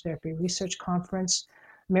Massage Therapy Research Conference.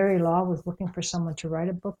 Mary Law was looking for someone to write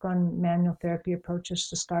a book on manual therapy approaches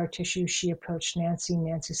to scar tissue. She approached Nancy.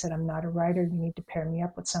 Nancy said, "I'm not a writer. You need to pair me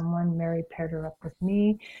up with someone." Mary paired her up with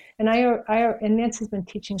me. And Nancy's been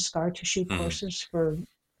teaching scar tissue Mm-hmm. courses for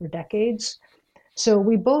decades. So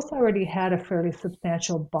we both already had a fairly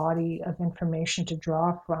substantial body of information to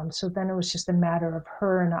draw from. So then it was just a matter of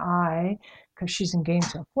her and I, because she's in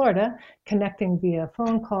Gainesville, Florida, connecting via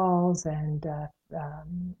phone calls and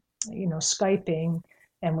Skyping,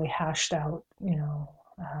 and we hashed out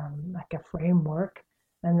like a framework,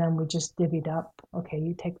 and then we just divvied up. Okay,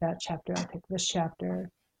 you take that chapter, I'll take this chapter,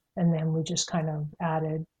 and then we just kind of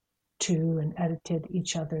added to and edited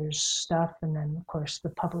each other's stuff. And then, of course, the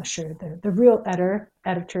publisher, the real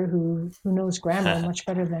editor who knows grammar much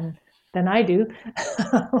better than I do,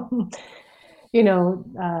 you know,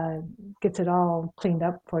 uh, gets it all cleaned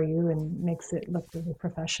up for you and makes it look really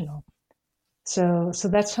professional. So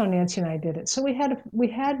that's how Nancy and I did it. So we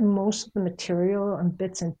had most of the material and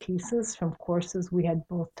bits and pieces from courses we had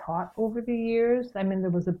both taught over the years. I mean, there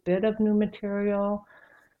was a bit of new material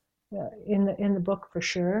in the book for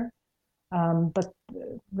sure. But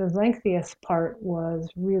the lengthiest part was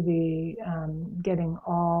really getting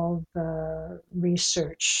all the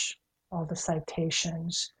research, all the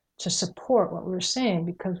citations to support what we were saying,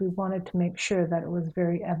 because we wanted to make sure that it was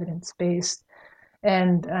very evidence based.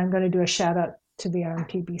 And I'm going to do a shout out to the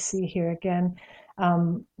RMTBC here again,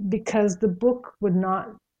 because the book would not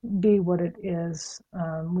be what it is.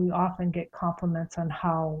 We often get compliments on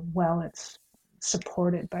how well it's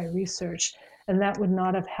supported by research. And that would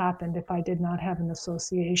not have happened if I did not have an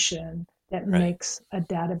association that Right. makes a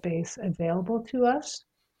database available to us,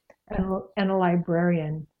 and a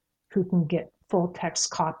librarian who can get full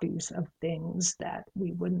text copies of things that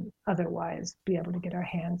we wouldn't otherwise be able to get our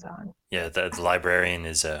hands on. Yeah, the librarian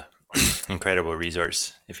is a incredible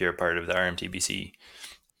resource if you're a part of the RMTBC.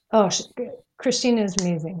 Oh, Christina is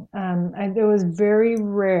amazing. It was very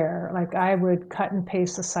rare. Like, I would cut and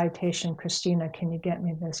paste a citation. Christina, can you get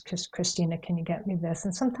me this? Christina, can you get me this?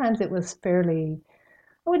 And sometimes it was fairly,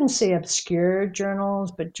 I wouldn't say obscure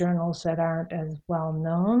journals, but journals that aren't as well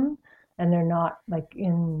known, and they're not like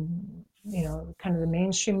in, kind of the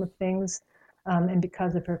mainstream of things. And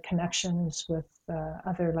because of her connections with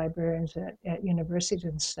other librarians at universities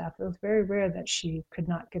and stuff, it was very rare that she could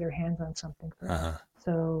not get her hands on something for us. Uh-huh.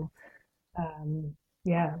 So,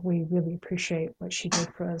 yeah, we really appreciate what she did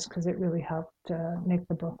for us, because it really helped make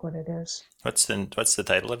the book what it is. What's the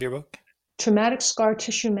title of your book? Traumatic Scar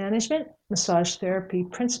Tissue Management, Massage Therapy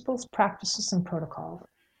Principles, Practices, and Protocols.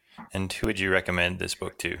 And who would you recommend this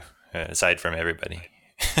book to, aside from everybody?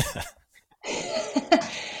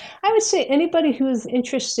 I would say anybody who's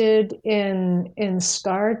interested in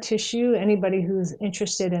scar tissue, anybody who's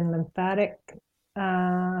interested in lymphatic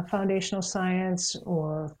foundational science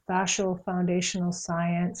or fascial foundational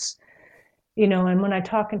science. And when I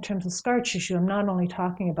talk in terms of scar tissue, I'm not only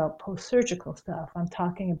talking about post-surgical stuff, I'm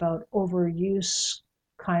talking about overuse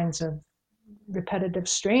kinds of repetitive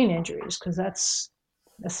strain injuries, because that's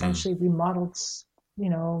Mm. essentially remodeled, you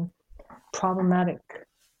know, problematic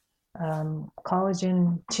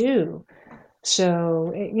collagen too.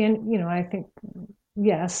 So, I think,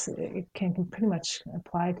 yes, it can pretty much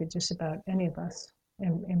apply to just about any of us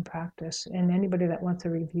in practice. And anybody that wants a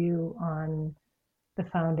review on the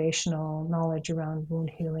foundational knowledge around wound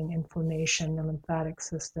healing, inflammation, the lymphatic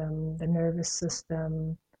system, the nervous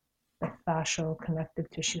system, the fascial connective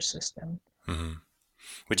tissue system. Hmm.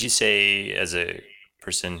 Would you say, as a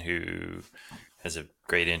person who has a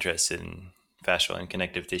great interest in fascial and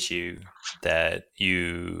connective tissue, that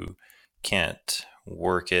you can't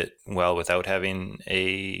work it well without having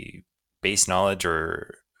a base knowledge,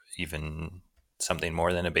 or even something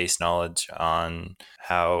more than a base knowledge, on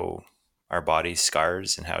how our body's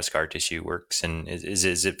scars and how scar tissue works? And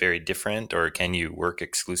is it very different, or can you work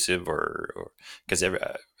exclusive, or because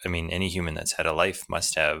I mean, any human that's had a life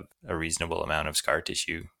must have a reasonable amount of scar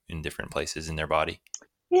tissue in different places in their body.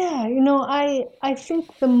 Yeah, I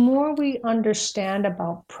think the more we understand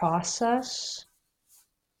about process,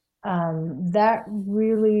 that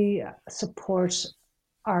really supports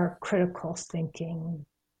our critical thinking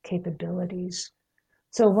capabilities.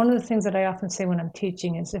 So one of the things that I often say when I'm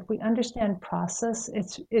teaching is if we understand process,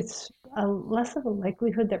 it's a less of a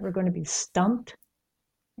likelihood that we're going to be stumped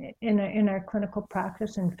in our clinical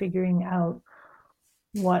practice and figuring out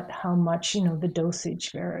how much, the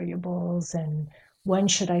dosage variables and when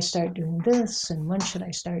should I start doing this and when should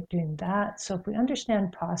I start doing that. So if we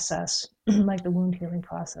understand process, like the wound healing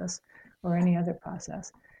process or any other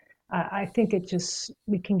process, I think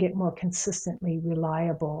we can get more consistently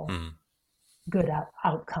reliable, Mm. good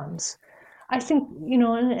outcomes. I think,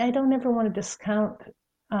 and I don't ever want to discount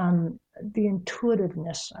the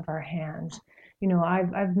intuitiveness of our hands.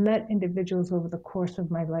 I've met individuals over the course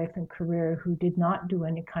of my life and career who did not do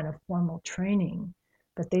any kind of formal training,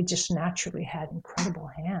 but they just naturally had incredible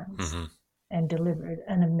hands Hmm. and delivered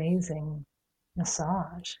an amazing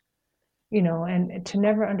massage. And to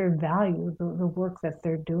never undervalue the work that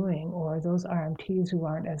they're doing, or those RMTs who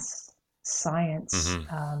aren't as science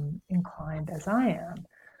Hmm. inclined as I am,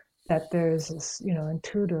 that there's this,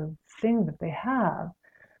 intuitive thing that they have.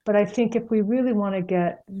 But I think if we really want to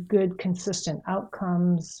get good, consistent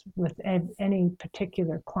outcomes with any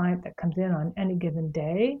particular client that comes in on any given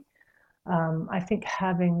day, I think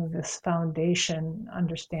having this foundation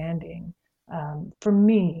understanding, for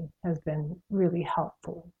me, has been really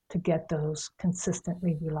helpful to get those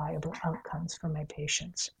consistently reliable outcomes for my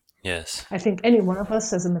patients. Yes. I think any one of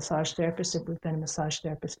us as a massage therapist, if we've been a massage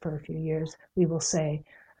therapist for a few years, we will say,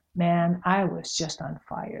 man, I was just on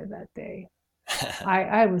fire that day.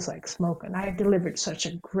 I was like smoking. I delivered such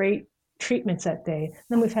a great treatments that day. And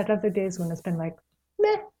then we've had other days when it's been like,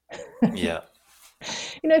 meh. Yeah.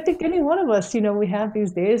 I think any one of us, we have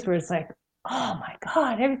these days where it's like, oh my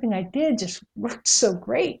God, everything I did just worked so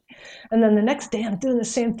great. And then the next day I'm doing the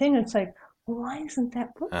same thing. And it's like, well, why isn't that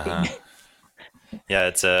working? Uh-huh. Yeah,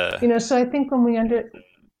 it's a So I think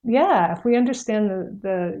yeah, if we understand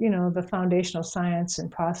the foundational science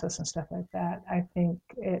and process and stuff like that, I think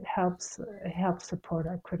it helps support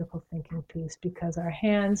our critical thinking piece, because our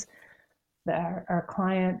hands, our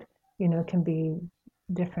client, can be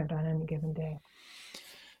different on any given day.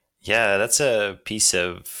 yeah, that's a piece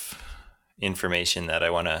of information that I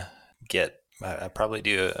want to get. I probably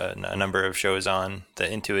do a number of shows on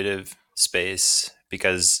the intuitive space,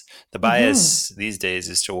 because the Mm-hmm. bias these days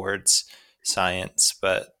is towards science,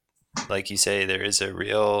 but like you say, there is a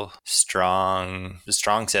real strong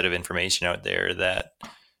set of information out there that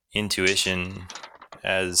intuition,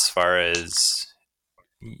 as far as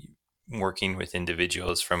working with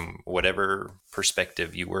individuals from whatever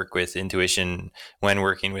perspective you work with, intuition when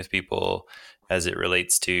working with people as it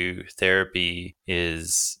relates to therapy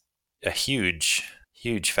is a huge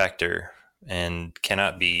factor, and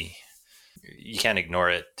you can't ignore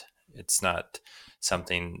it. It's not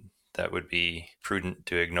something that would be prudent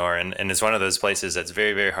to ignore, and it's one of those places that's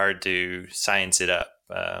very hard to science it up.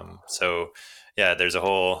 So yeah, there's a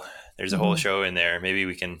whole Mm-hmm. show in there. Maybe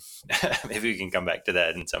we can maybe we can come back to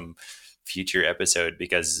that in some future episode,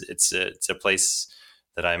 because it's a place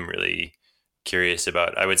that I'm really curious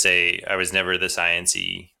about. I would say I was never the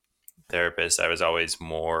sciencey therapist. I was always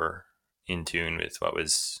more in tune with what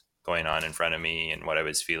was going on in front of me and what I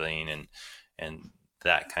was feeling, and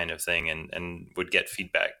that kind of thing, and would get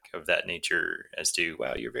feedback of that nature as to,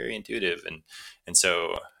 wow, you're very intuitive, and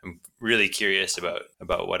so I'm really curious about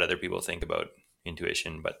what other people think about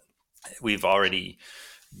intuition. But we've already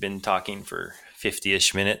been talking for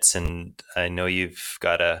 50ish minutes, and I know you've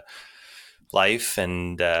got a life,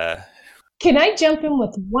 and Can I jump in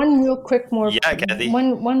with one real quick yeah, Kathy,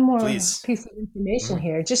 one more please. piece of information Mhm.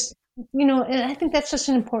 here? Just, and I think that's such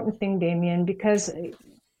an important thing, Damien, because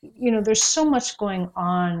there's so much going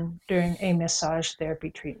on during a massage therapy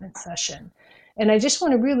treatment session. And I just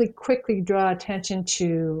want to really quickly draw attention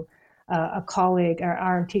to a colleague, our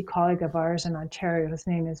RMT colleague of ours in Ontario. His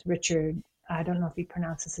name is Richard. I don't know if he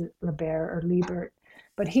pronounces it Lebert or Liebert,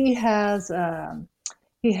 but he has a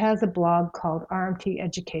blog called RMT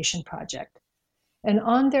Education Project. And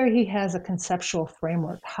on there, he has a conceptual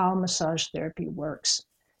framework, how massage therapy works.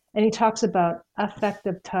 And he talks about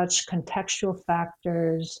affective touch, contextual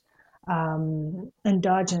factors,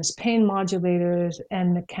 endogenous pain modulators,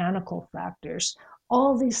 and mechanical factors.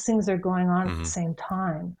 All these things are going on at the Mhm. same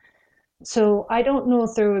time. So I don't know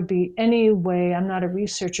if there would be any way, I'm not a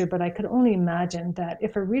researcher, but I could only imagine that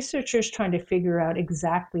if a researcher is trying to figure out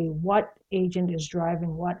exactly what agent is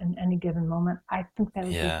driving what in any given moment, I think that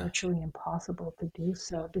would be Yeah. virtually impossible to do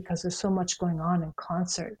so because there's so much going on in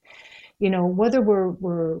concert. You know, whether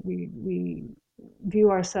we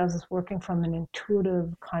view ourselves as working from an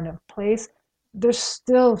intuitive kind of place, there's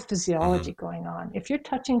still Hmm. physiology going on. If you're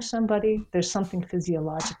touching somebody, there's something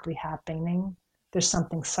physiologically happening. There's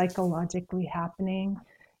something psychologically happening,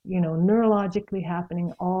 neurologically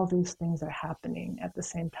happening. All these things are happening at the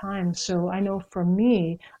same time. So I know for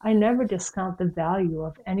me, I never discount the value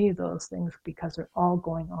of any of those things because they're all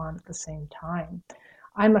going on at the same time.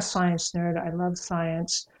 I'm a science nerd. I love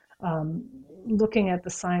science. Um, Looking at the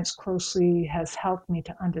science closely has helped me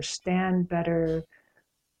to understand better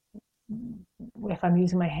if I'm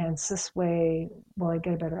using my hands this way, will I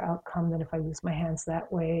get a better outcome than if I use my hands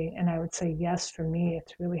that way? And I would say yes, for me,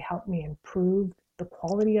 it's really helped me improve the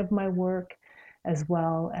quality of my work as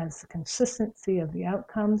well as the consistency of the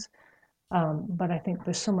outcomes. But I think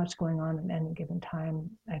there's so much going on at any given time.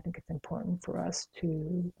 I think it's important for us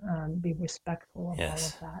to be respectful of all of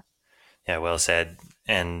Yes. that. Yeah, well said.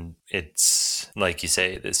 And it's, like you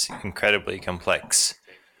say, this incredibly complex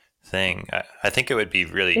thing. I think it would be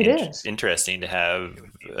really It is. interesting to have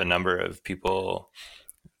a number of people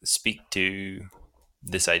speak to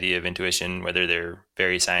this idea of intuition, whether they're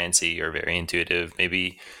very sciencey or very intuitive.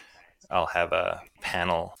 Maybe I'll have a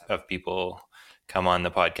panel of people come on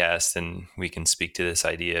the podcast and we can speak to this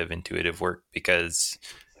idea of intuitive work because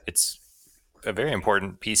it's a very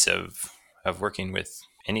important piece of working with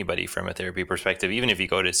anybody from a therapy perspective. Even if you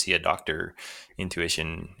go to see a doctor,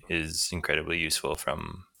 intuition is incredibly useful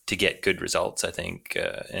from to get good results, I think.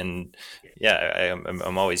 And yeah,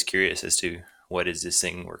 I'm always curious as to what is this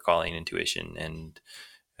thing we're calling intuition, and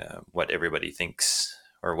what everybody thinks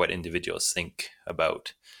or what individuals think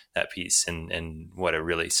about that piece, and what a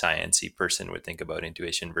really sciencey person would think about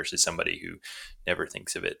intuition versus somebody who never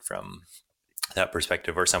thinks of it from that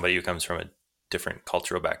perspective, or somebody who comes from a different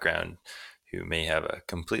cultural background who may have a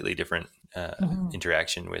completely different Mm-hmm.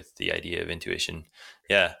 interaction with the idea of intuition.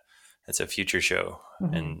 Yeah, that's a future show,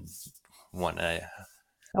 Mm-hmm. and one I.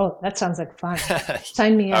 Oh, that sounds like fun.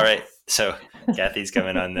 Sign me All up. right, so Kathy's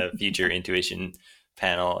coming on the future intuition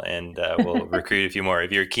panel, and we'll recruit a few more.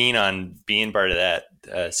 If you're keen on being part of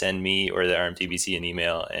that, send me or the RMTBC an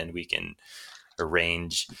email, and we can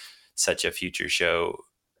arrange such a future show.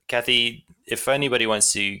 Kathy, if anybody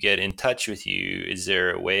wants to get in touch with you, is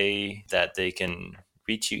there a way that they can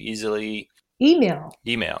reach you easily? Email.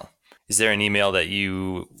 Email. Is there an email that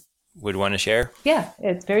you would want to share? Yeah,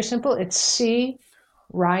 it's very simple. It's C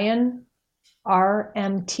Ryan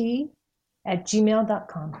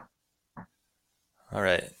rmt@gmail.com. All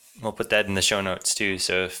right. We'll put that in the show notes too.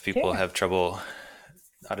 So if people Sure. have trouble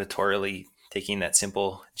auditorily taking that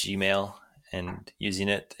simple Gmail and using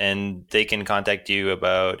it, and they can contact you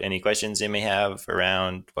about any questions they may have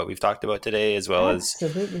around what we've talked about today, as well as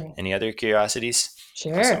Absolutely. any other curiosities.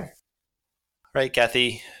 Awesome. Sure. All right,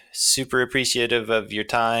 Kathy, super appreciative of your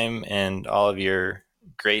time and all of your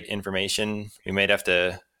great information. We might have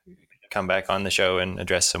to come back on the show and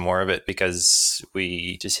address some more of it because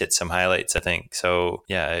we just hit some highlights, I think. So,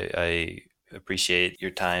 yeah, I appreciate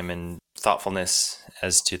your time and thoughtfulness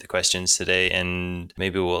as to the questions today. And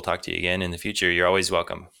maybe we'll talk to you again in the future. You're always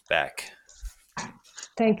welcome back.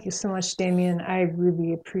 Thank you so much, Damien. I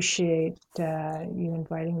really appreciate you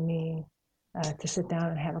inviting me to sit down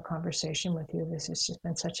and have a conversation with you. This has just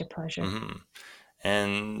been such a pleasure. Mm-hmm.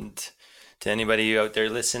 And to anybody out there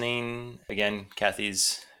listening, again,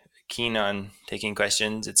 Kathy's keen on taking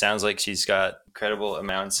questions. It sounds like she's got incredible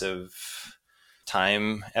amounts of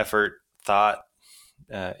time, effort, thought,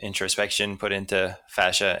 introspection put into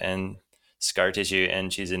fascia and scar tissue,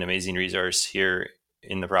 and she's an amazing resource here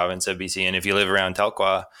in the province of BC. And if you live around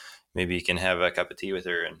Telqua, maybe you can have a cup of tea with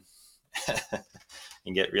her and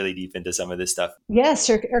and get really deep into some of this stuff. Yes,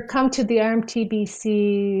 or come to the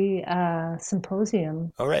RMTBC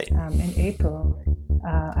symposium All right. in April.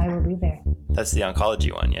 I will be there. That's the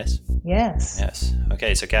oncology one, yes? Yes. Yes.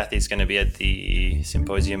 Okay, so Kathy's going to be at the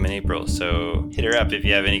symposium in April. So hit her up if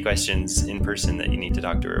you have any questions in person that you need to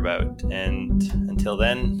talk to her about. And until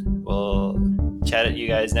then, we'll chat at you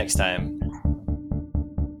guys next time.